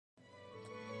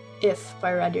If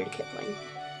by Rudyard Kipling.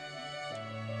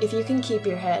 If you can keep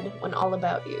your head when all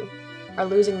about you are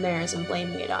losing theirs and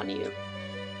blaming it on you.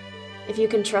 If you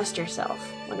can trust yourself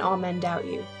when all men doubt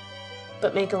you,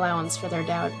 but make allowance for their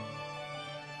doubt.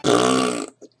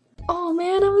 Oh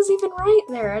man, I was even right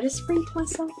there. I just freaked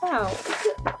myself out.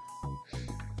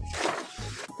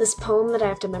 This poem that I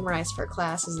have to memorize for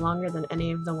class is longer than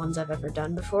any of the ones I've ever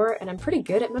done before, and I'm pretty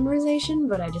good at memorization,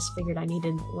 but I just figured I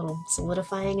needed a little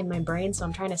solidifying in my brain, so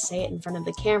I'm trying to say it in front of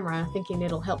the camera, thinking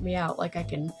it'll help me out, like I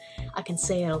can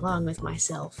say it along with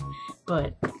myself.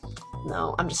 But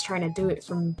no, I'm just trying to do it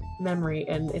from memory,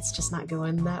 and it's just not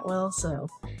going that well, so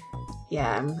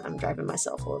yeah, I'm driving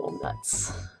myself a little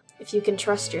nuts. If you can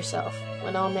trust yourself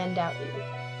when all men doubt you,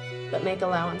 but make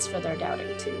allowance for their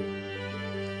doubting too.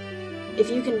 If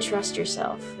you can trust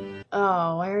yourself.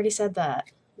 Oh, I already said that.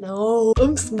 No,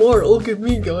 I'm smart. Look at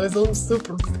me, guys. I'm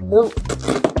super smart.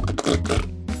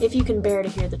 If you can bear to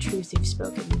hear the truth you've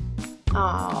spoken.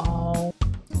 Oh.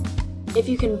 If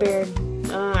you can bear.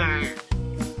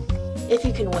 If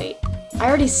you can wait. I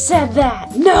already said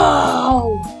that.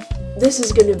 No! This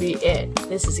is gonna be it.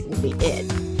 This is gonna be it.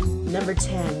 Number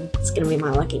 10. It's gonna be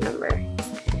my lucky number.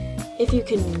 If you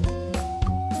can.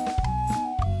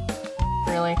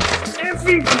 Really?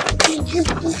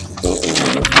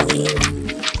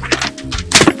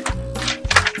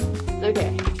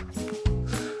 Okay.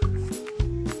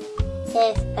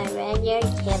 If by Rudyard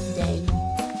Kipling.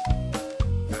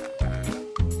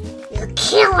 You're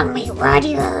killing me,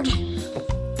 Rudyard.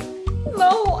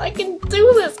 No, I can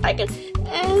do this. I can.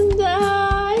 And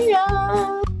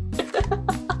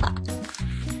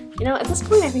You know, at this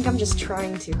point, I think I'm just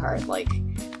trying too hard. Like,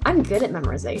 I'm good at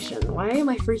memorization. Why am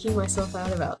I freaking myself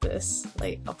out about this?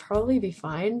 Like, I'll probably be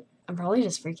fine. I'm probably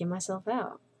just freaking myself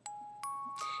out.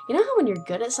 You know how when you're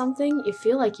good at something, you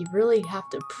feel like you really have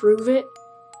to prove it?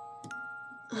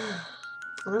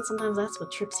 And then sometimes that's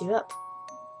what trips you up.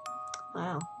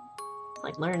 Wow.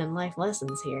 Like learning life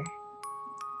lessons here.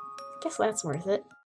 Guess that's worth it.